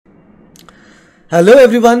Hello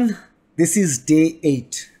everyone, this is day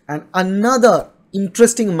 8 and another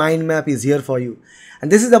interesting mind map is here for you,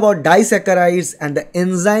 and this is about disaccharides and the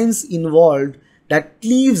enzymes involved that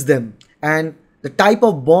cleaves them and the type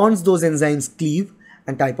of bonds those enzymes cleave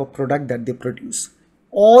and type of product that they produce.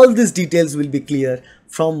 All these details will be clear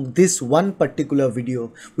from this one particular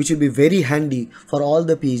video, which will be very handy for all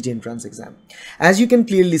the PhD entrance exam. As you can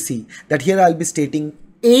clearly see that here I'll be stating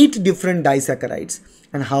 8 different disaccharides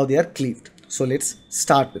and how they are cleaved. So let's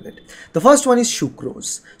start with it. The first one is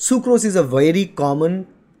sucrose. Sucrose is a very common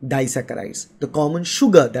disaccharide, the common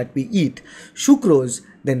sugar that we eat. Sucrose,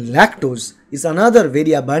 then lactose is another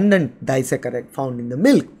very abundant disaccharide found in the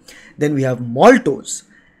milk. Then we have maltose,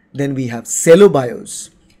 then we have cellobiose,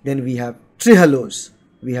 then we have trehalose,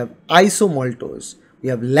 we have isomaltose, we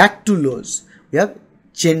have lactulose, we have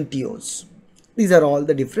gentiose. These are all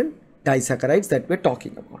the different disaccharides that we're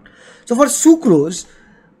talking about. So for sucrose,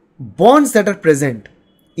 bonds that are present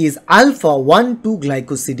is alpha 1,2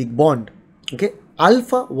 glycosidic bond. Okay,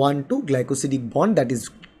 alpha 1,2 glycosidic bond that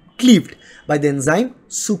is cleaved by the enzyme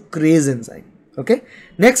sucrase enzyme. Okay,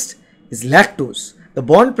 next is lactose. The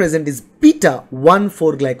bond present is beta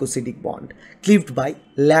 1,4 glycosidic bond cleaved by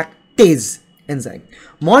lactase enzyme.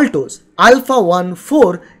 Maltose, alpha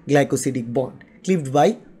 1,4 glycosidic bond cleaved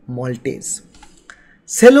by maltase.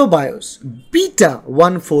 Cellobiose, beta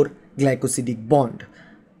 1,4 glycosidic bond,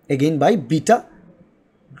 again by beta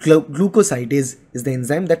glucosidase is the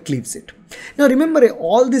enzyme that cleaves it. Now remember,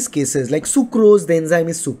 all these cases like sucrose, the enzyme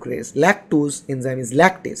is sucrase, lactose, enzyme is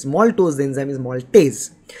lactase, maltose, the enzyme is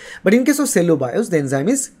maltase, but in case of cellobiose, the enzyme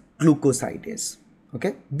is glucosidase.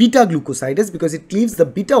 Okay, beta glucosidase, because it cleaves the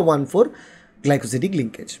beta 1,4 glycosidic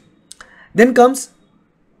linkage. Then comes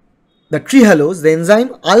the trehalose, the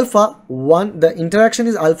enzyme alpha 1, the interaction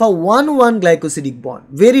is alpha 1,1 glycosidic bond,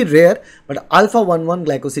 very rare, but alpha 1,1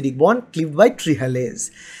 glycosidic bond cleaved by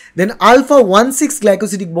trehalase. Then alpha 1,6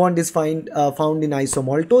 glycosidic bond is found in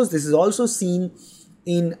isomaltose. This is also seen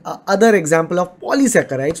in other example of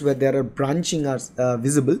polysaccharides where there are branching are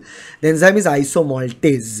visible. The enzyme is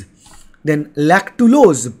isomaltase. Then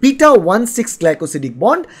lactulose, beta 1,6 glycosidic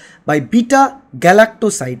bond by beta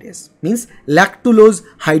galactosidase, means lactulose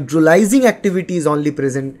hydrolyzing activity is only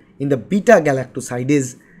present in the beta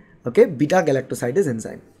galactosidase, okay, beta galactosidase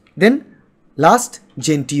enzyme. Then last,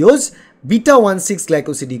 gentiose, beta 1,6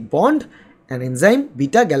 glycosidic bond and enzyme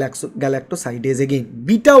beta galactosidase, again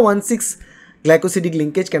beta 1,6 glycosidic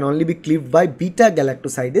linkage can only be cleaved by beta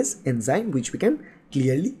galactosidase enzyme, which we can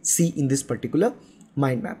clearly see in this particular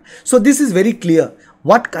mind map. So this is very clear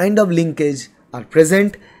what kind of linkage are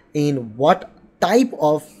present in what type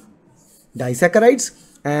of disaccharides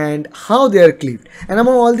and how they are cleaved. And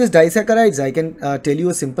among all these disaccharides, I can tell you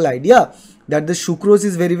a simple idea that the sucrose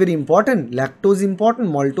is very important, lactose important,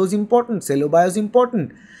 maltose important, cellobiose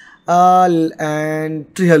important,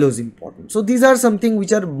 and trehalose important. So these are something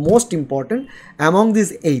which are most important among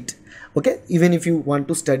these 8. Okay, even if you want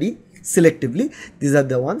to study selectively, these are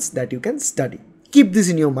the ones that you can study. Keep this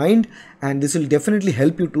in your mind, and this will definitely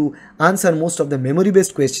help you to answer most of the memory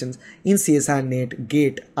based questions in CSIR NET,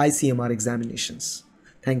 GATE, ICMR examinations.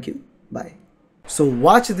 Thank you. Bye. So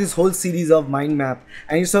watch this whole series of mind map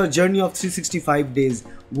and it's our journey of 365 days.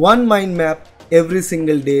 One mind map every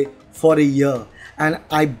single day for a year. And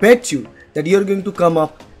I bet you that you're going to come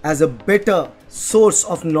up as a better source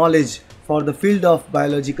of knowledge for the field of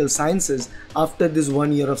biological sciences after this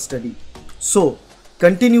 1 year of study. So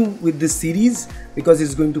continue with this series because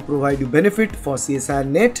it's going to provide you benefit for CSIR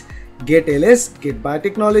NET, GATE LS, GATE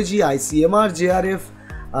Biotechnology, ICMR,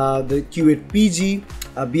 JRF, the QAT PG,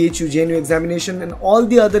 BHU JNU examination and all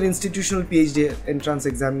the other institutional PhD entrance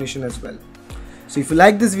examination as well. So if you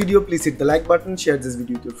like this video, please hit the like button, share this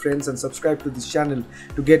video with your friends and subscribe to this channel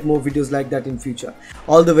to get more videos like that in future.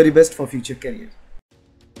 All the very best for future career.